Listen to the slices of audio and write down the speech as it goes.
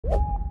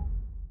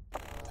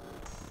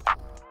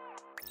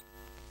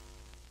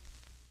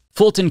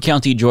Fulton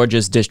County,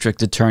 Georgia's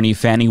District Attorney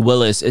Fani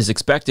Willis is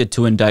expected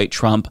to indict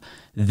Trump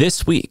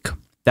this week.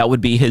 That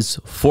would be his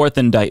fourth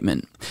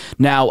indictment.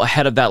 Now,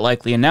 ahead of that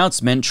likely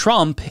announcement,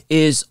 Trump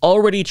is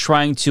already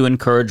trying to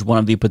encourage one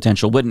of the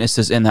potential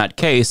witnesses in that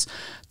case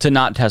to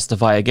not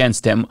testify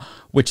against him,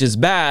 which is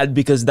bad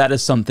because that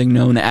is something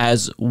known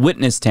as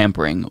witness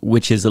tampering,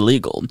 which is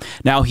illegal.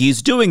 Now,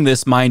 he's doing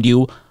this, mind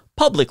you,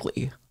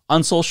 publicly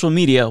on social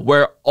media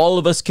where all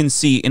of us can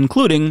see,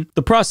 including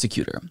the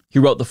prosecutor. He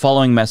wrote the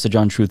following message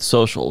on Truth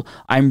Social.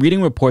 I'm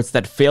reading reports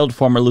that failed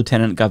former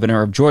Lieutenant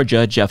Governor of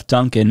Georgia, Jeff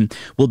Duncan,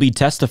 will be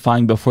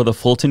testifying before the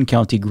Fulton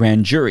County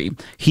grand jury.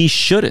 He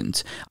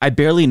shouldn't. I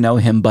barely know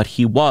him, but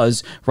he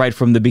was, right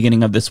from the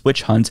beginning of this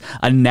witch hunt,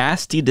 a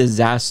nasty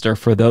disaster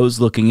for those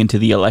looking into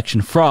the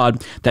election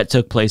fraud that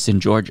took place in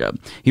Georgia.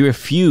 He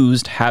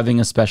refused having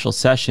a special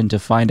session to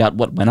find out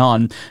what went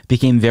on,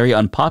 became very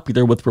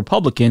unpopular with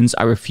Republicans.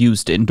 I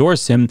refused to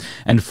endorse him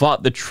and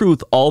fought the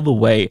truth all the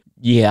way.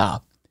 Yeah,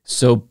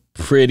 so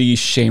pretty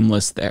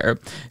shameless there.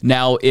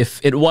 Now, if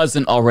it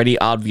wasn't already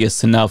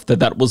obvious enough that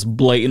that was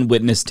blatant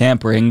witness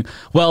tampering,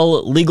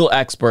 well, legal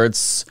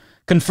experts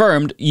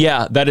confirmed,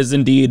 yeah, that is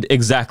indeed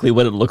exactly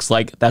what it looks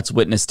like. That's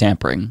witness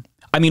tampering.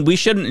 I mean, we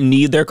shouldn't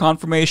need their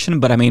confirmation,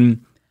 but I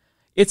mean,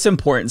 it's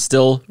important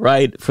still,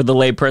 right, for the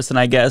layperson,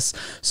 I guess.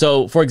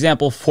 So, for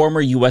example,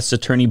 former U.S.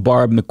 Attorney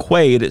Barb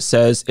McQuaid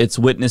says it's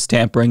witness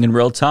tampering in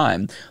real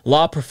time.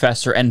 Law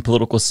professor and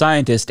political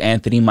scientist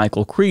Anthony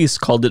Michael Kreese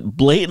called it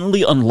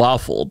blatantly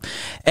unlawful.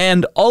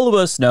 And all of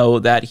us know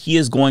that he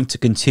is going to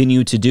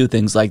continue to do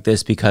things like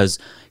this because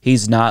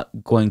he's not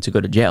going to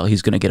go to jail.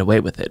 He's going to get away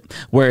with it.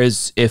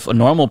 Whereas if a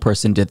normal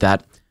person did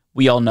that,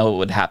 we all know what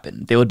would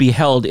happen. They would be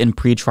held in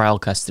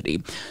pretrial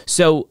custody.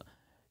 So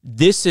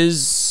this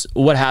is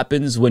what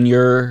happens when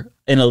you're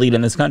an elite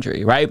in this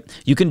country, right?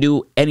 You can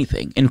do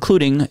anything,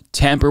 including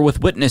tamper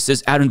with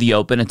witnesses out in the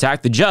open,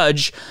 attack the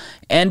judge,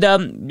 and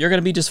you're going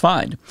to be just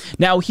fine.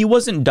 Now, he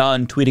wasn't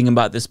done tweeting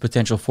about this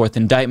potential fourth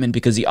indictment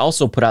because he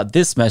also put out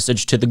this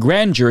message to the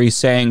grand jury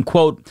saying,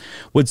 quote,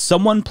 would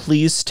someone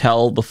please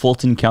tell the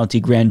Fulton County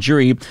grand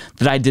jury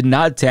that I did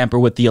not tamper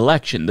with the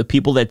election. The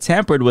people that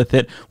tampered with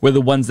it were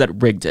the ones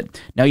that rigged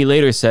it. Now, he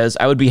later says,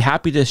 I would be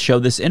happy to show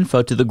this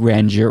info to the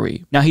grand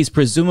jury. Now, he's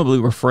presumably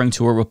referring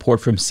to a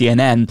report from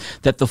CNN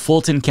that the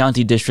Fulton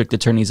County District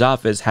Attorney's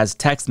Office has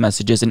text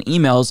messages and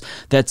emails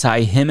that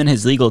tie him and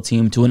his legal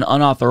team to an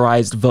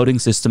unauthorized voting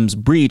systems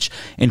breach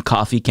in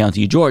Coffee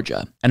County,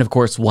 Georgia. And of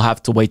course, we'll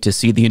have to wait to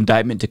see the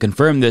indictment to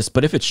confirm this,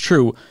 but if it's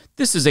true,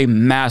 this is a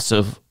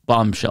massive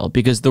bombshell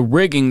because the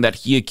rigging that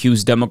he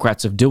accused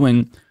Democrats of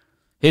doing,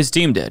 his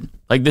team did.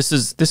 Like, this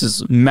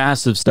is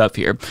massive stuff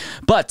here.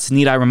 But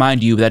need I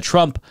remind you that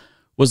Trump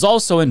was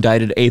also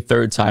indicted a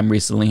third time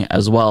recently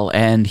as well,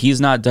 and he's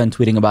not done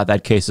tweeting about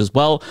that case as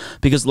well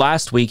because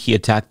last week he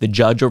attacked the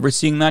judge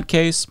overseeing that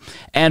case,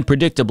 and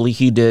predictably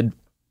he did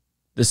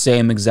the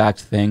same exact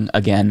thing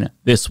again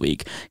this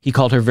week. He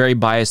called her very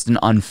biased and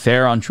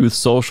unfair on Truth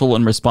Social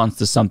in response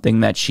to something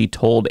that she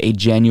told a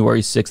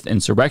January 6th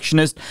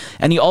insurrectionist,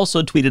 and he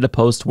also tweeted a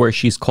post where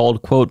she's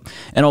called, quote,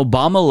 an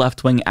Obama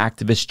left-wing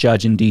activist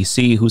judge in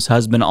D.C. whose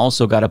husband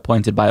also got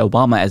appointed by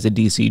Obama as a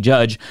D.C.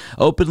 judge,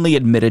 openly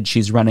admitted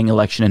she's running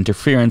election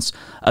interference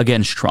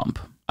against Trump.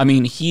 I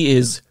mean, he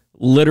is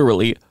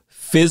literally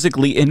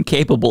physically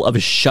incapable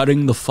of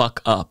shutting the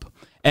fuck up.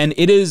 And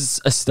it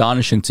is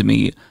astonishing to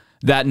me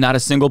that not a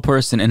single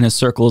person in his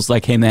circle is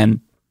like, hey man,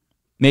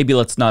 maybe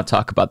let's not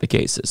talk about the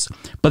cases.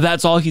 But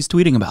that's all he's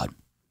tweeting about.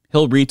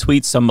 He'll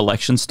retweet some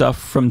election stuff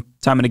from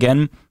time and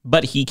again,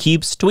 but he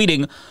keeps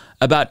tweeting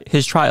about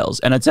his trials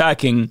and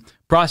attacking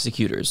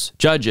prosecutors,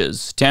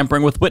 judges,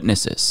 tampering with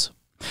witnesses.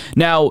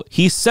 Now,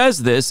 he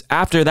says this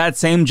after that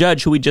same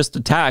judge who he just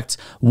attacked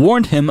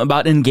warned him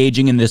about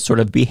engaging in this sort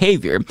of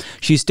behavior.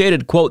 She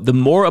stated, quote, the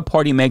more a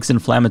party makes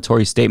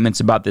inflammatory statements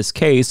about this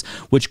case,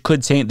 which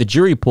could taint the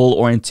jury pool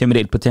or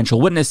intimidate potential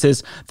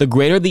witnesses, the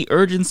greater the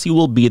urgency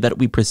will be that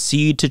we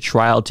proceed to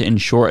trial to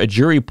ensure a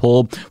jury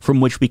pool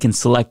from which we can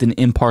select an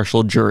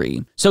impartial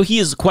jury. So he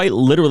is quite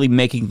literally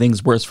making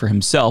things worse for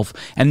himself.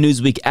 And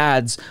Newsweek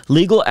adds,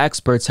 legal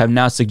experts have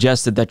now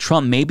suggested that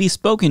Trump may be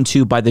spoken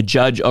to by the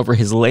judge over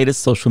his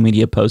latest social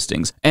media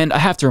postings. And I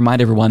have to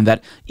remind everyone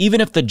that even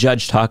if the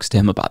judge talks to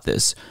him about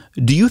this,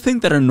 do you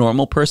think that a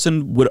normal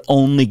person would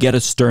only get a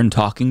stern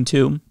talking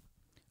to?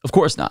 Of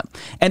course not.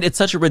 And it's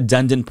such a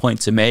redundant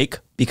point to make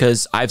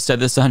because I've said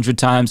this 100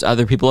 times.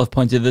 Other people have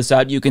pointed this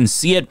out. You can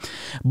see it.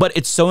 But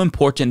it's so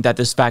important that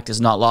this fact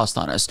is not lost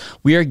on us.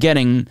 We are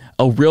getting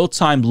a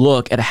real-time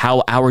look at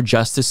how our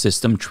justice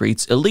system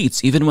treats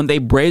elites, even when they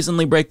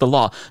brazenly break the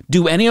law.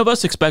 Do any of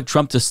us expect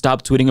Trump to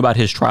stop tweeting about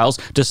his trials,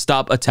 to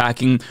stop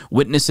attacking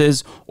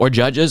witnesses or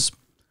judges?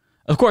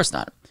 Of course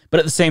not. But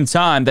at the same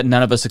time that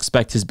none of us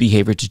expect his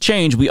behavior to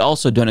change, we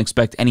also don't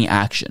expect any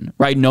action,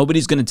 right?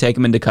 Nobody's going to take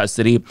him into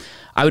custody.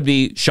 I would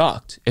be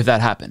shocked if that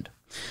happened.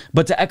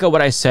 But to echo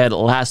what I said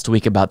last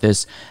week about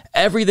this,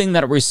 everything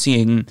that we're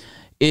seeing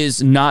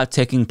is not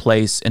taking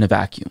place in a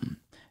vacuum.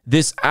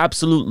 This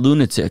absolute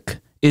lunatic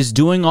is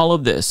doing all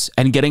of this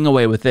and getting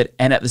away with it,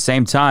 and at the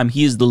same time,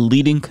 he is the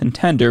leading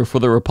contender for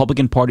the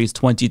Republican Party's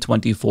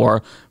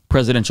 2024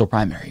 presidential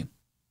primary.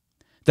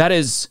 That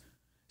is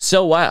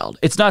so wild.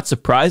 It's not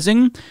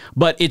surprising,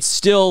 but it's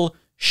still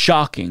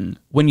shocking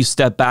when you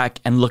step back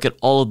and look at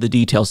all of the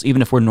details,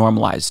 even if we're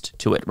normalized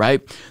to it,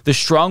 right? The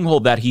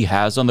stronghold that he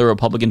has on the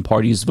Republican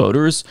Party's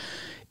voters,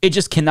 it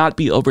just cannot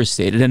be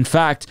overstated. In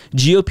fact,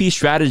 GOP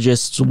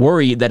strategists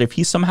worry that if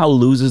he somehow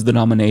loses the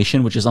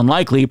nomination, which is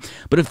unlikely,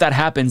 but if that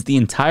happens, the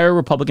entire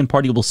Republican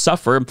Party will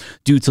suffer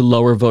due to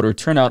lower voter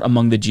turnout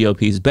among the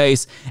GOP's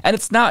base. And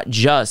it's not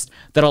just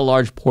that a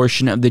large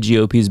portion of the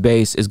GOP's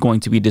base is going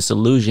to be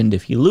disillusioned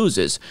if he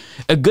loses.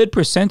 A good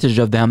percentage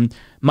of them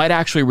might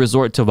actually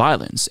resort to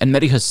violence. And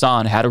Mehdi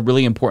Hasan had a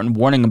really important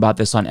warning about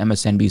this on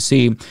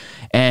MSNBC,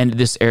 and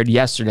this aired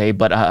yesterday,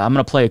 but I'm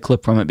going to play a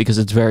clip from it because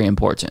it's very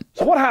important.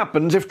 So what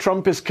happens if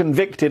Trump is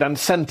convicted and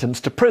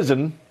sentenced to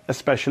prison,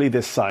 especially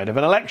this side of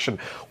an election?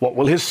 What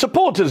will his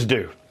supporters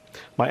do?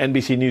 My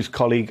NBC News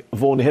colleague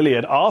Vaughn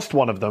Hilliard asked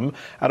one of them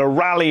at a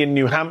rally in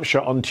New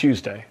Hampshire on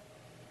Tuesday.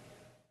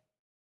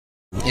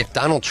 If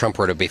Donald Trump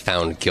were to be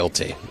found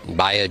guilty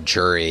by a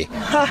jury,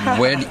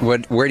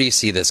 where do you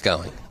see this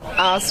going?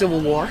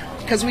 Civil war,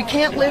 because we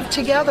can't live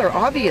together,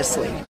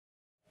 obviously.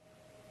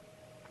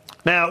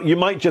 Now, you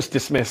might just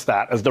dismiss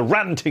that as the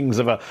rantings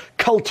of a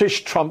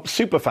cultish Trump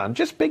superfan.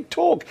 Just big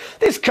talk.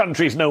 This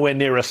country's nowhere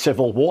near a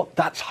civil war.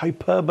 That's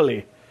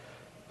hyperbole.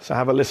 So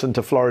have a listen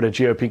to Florida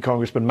GOP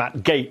Congressman Matt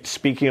Gaetz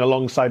speaking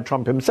alongside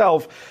Trump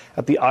himself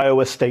at the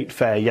Iowa State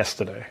Fair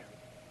yesterday.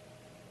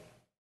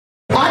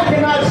 I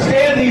cannot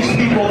stand these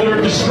people that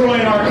are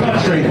destroying our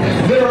country,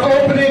 that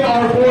are opening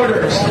our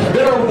borders,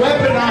 that are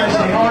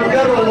weaponizing our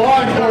federal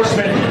law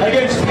enforcement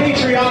against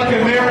patriotic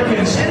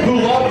Americans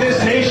who love this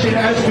nation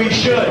as we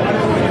should.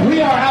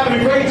 We are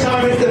having a great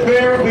time at the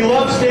fair. We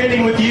love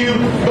standing with you,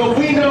 but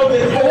we know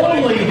that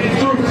only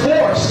through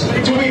force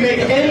do we make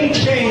any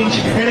change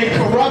in a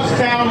corrupt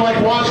town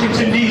like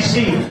Washington,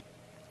 D.C.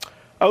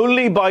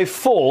 Only by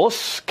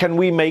force can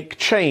we make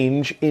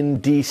change in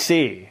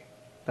D.C.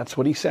 That's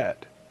what he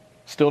said.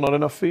 Still not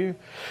enough for you?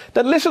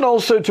 Then listen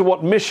also to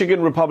what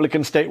Michigan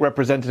Republican State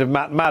Representative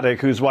Matt Maddock,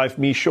 whose wife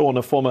Michonne,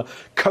 a former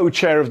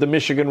co-chair of the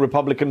Michigan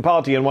Republican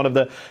Party and one of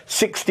the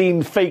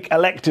 16 fake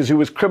electors who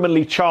was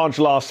criminally charged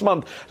last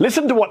month,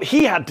 listen to what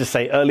he had to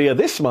say earlier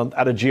this month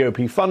at a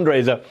GOP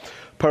fundraiser,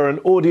 per an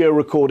audio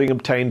recording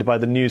obtained by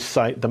the news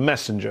site The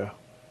Messenger.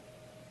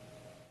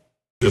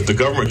 If the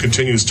government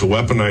continues to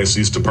weaponize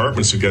these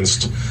departments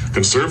against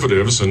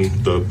conservatives and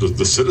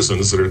the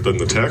citizens that are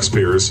the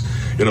taxpayers,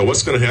 you know,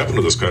 what's going to happen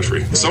to this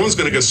country? Someone's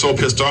going to get so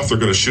pissed off they're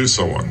going to shoot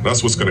someone.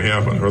 That's what's going to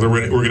happen. Or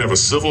we're going to have a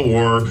civil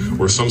war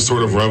or some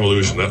sort of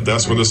revolution.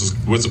 That's where this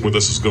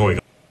is going.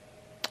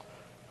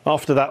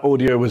 After that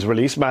audio was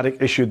released,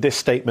 Maddock issued this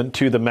statement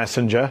to The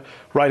Messenger,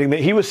 writing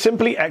that he was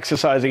simply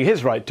exercising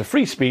his right to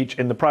free speech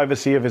in the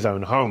privacy of his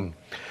own home.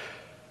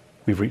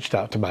 We've reached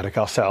out to Maddock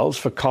ourselves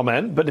for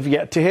comment, but have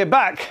yet to hear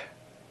back.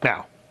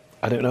 Now,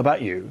 I don't know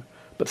about you,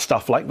 but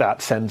stuff like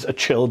that sends a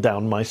chill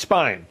down my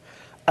spine.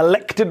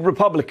 Elected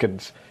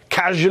Republicans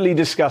casually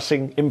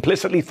discussing,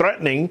 implicitly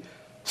threatening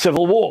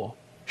civil war,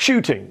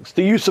 shootings,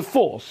 the use of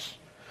force.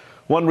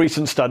 One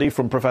recent study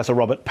from Professor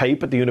Robert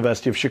Pape at the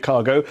University of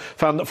Chicago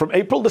found that from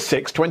April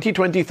 6,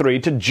 2023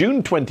 to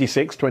June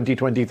 26,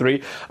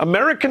 2023,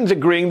 Americans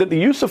agreeing that the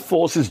use of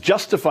force is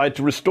justified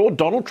to restore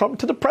Donald Trump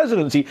to the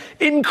presidency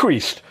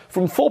increased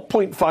from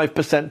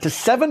 4.5% to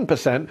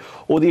 7%,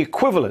 or the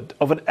equivalent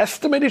of an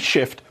estimated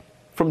shift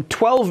from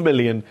 12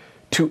 million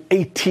to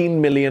 18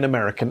 million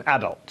American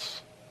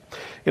adults.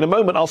 In a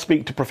moment, I'll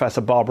speak to Professor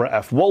Barbara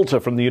F.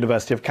 Walter from the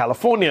University of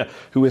California,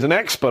 who is an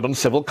expert on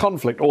civil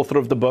conflict, author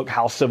of the book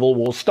How Civil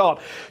Wars Start.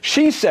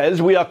 She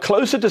says we are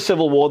closer to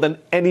civil war than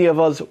any of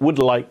us would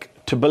like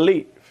to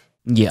believe.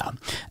 Yeah,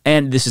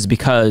 and this is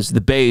because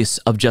the base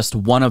of just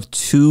one of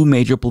two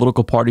major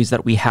political parties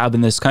that we have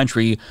in this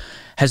country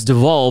has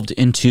devolved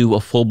into a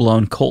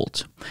full-blown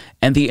cult.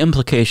 And the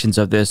implications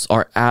of this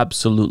are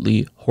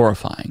absolutely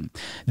horrifying.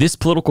 This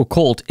political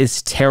cult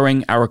is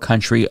tearing our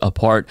country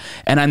apart.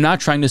 And I'm not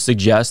trying to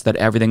suggest that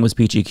everything was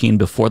peachy keen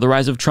before the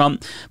rise of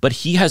Trump, but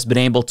he has been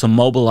able to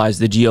mobilize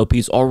the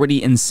GOP's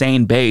already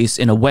insane base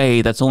in a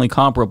way that's only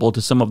comparable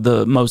to some of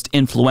the most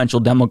influential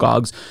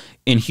demagogues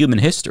in human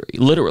history,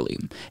 literally.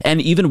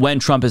 And even when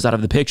Trump is out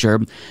of the picture,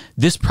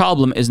 this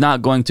problem is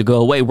not going to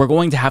go away. We're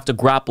going to have to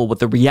grapple with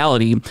the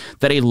reality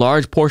that a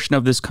large portion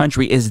of this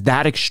country is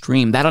that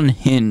extreme, that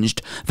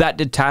unhinged, that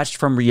detached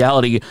from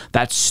reality,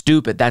 that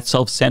stupid, that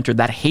self-centered,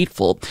 that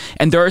hateful.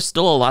 And there are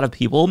still a lot of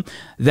people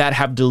that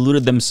have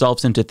deluded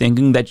themselves into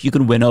thinking that you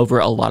can win over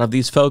a lot of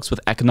these folks with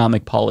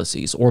economic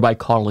policies or by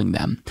coddling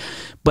them.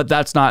 But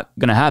that's not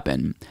going to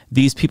happen.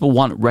 These people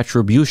want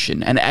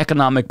retribution, and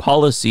economic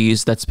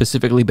policies that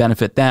specifically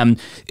benefit them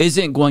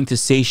isn't going to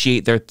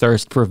satiate their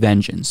thirst for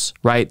vengeance,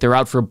 right? They're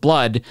out for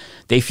blood.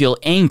 They feel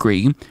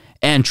angry.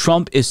 And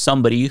Trump is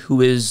somebody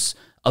who is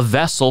a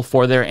vessel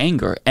for their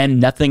anger, and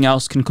nothing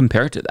else can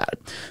compare to that.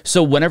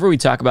 So whenever we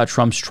talk about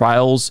Trump's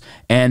trials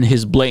and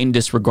his blatant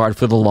disregard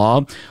for the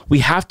law, we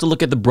have to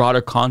look at the broader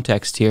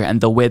context here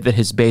and the way that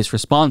his base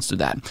responds to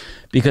that,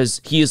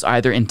 because he is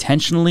either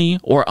intentionally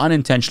or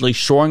unintentionally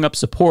shoring up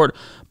support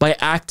by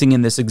acting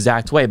in this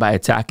exact way, by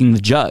attacking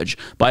the judge,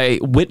 by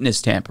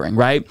witness tampering,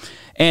 right?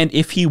 And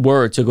if he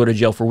were to go to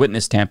jail for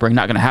witness tampering,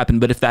 not going to happen,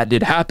 but if that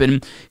did happen,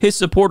 his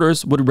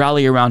supporters would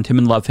rally around him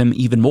and love him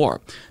even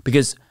more,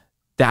 because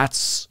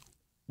that's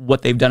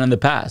what they've done in the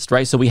past,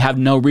 right? So we have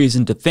no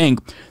reason to think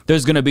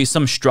there's going to be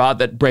some straw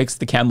that breaks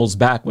the camel's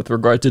back with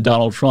regard to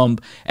Donald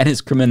Trump and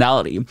his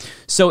criminality.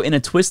 So in a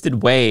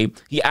twisted way,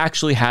 he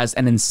actually has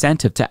an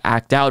incentive to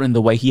act out in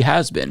the way he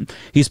has been.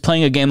 He's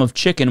playing a game of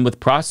chicken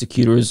with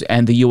prosecutors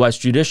and the U.S.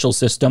 judicial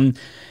system,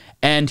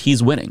 and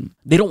he's winning.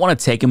 They don't want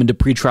to take him into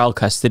pretrial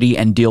custody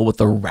and deal with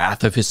the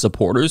wrath of his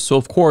supporters, so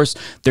of course,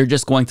 they're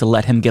just going to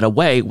let him get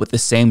away with the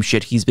same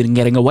shit he's been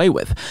getting away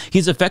with.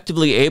 He's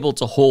effectively able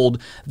to hold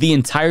the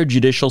entire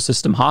judicial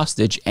system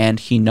hostage, and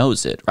he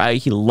knows it,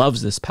 right? He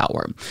loves this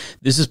power.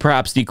 This is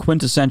perhaps the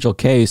quintessential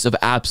case of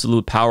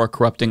absolute power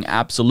corrupting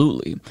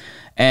absolutely,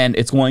 and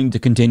it's going to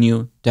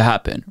continue to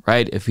happen,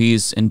 right? If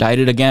he's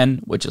indicted again,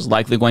 which is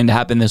likely going to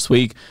happen this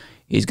week,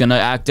 he's going to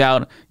act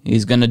out,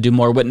 he's going to do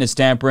more witness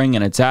tampering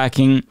and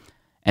attacking,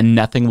 and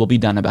nothing will be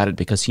done about it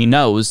because he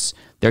knows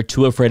they're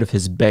too afraid of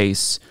his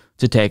base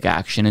to take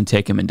action and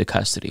take him into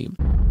custody.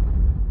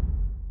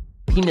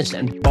 Penis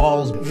and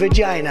balls,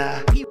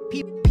 Vagina.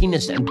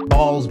 penis and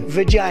balls,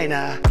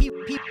 Vagina.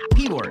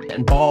 P-word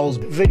and balls,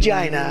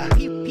 Vagina.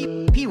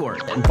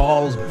 P-word and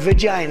balls,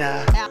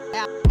 Vagina.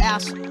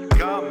 Ass,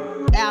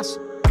 Come, ass,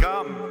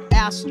 come,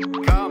 ass,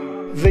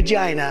 come.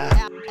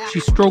 Vagina. She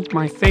stroked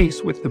my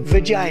face with the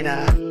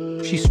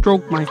Vagina. She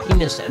stroked my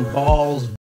penis and balls.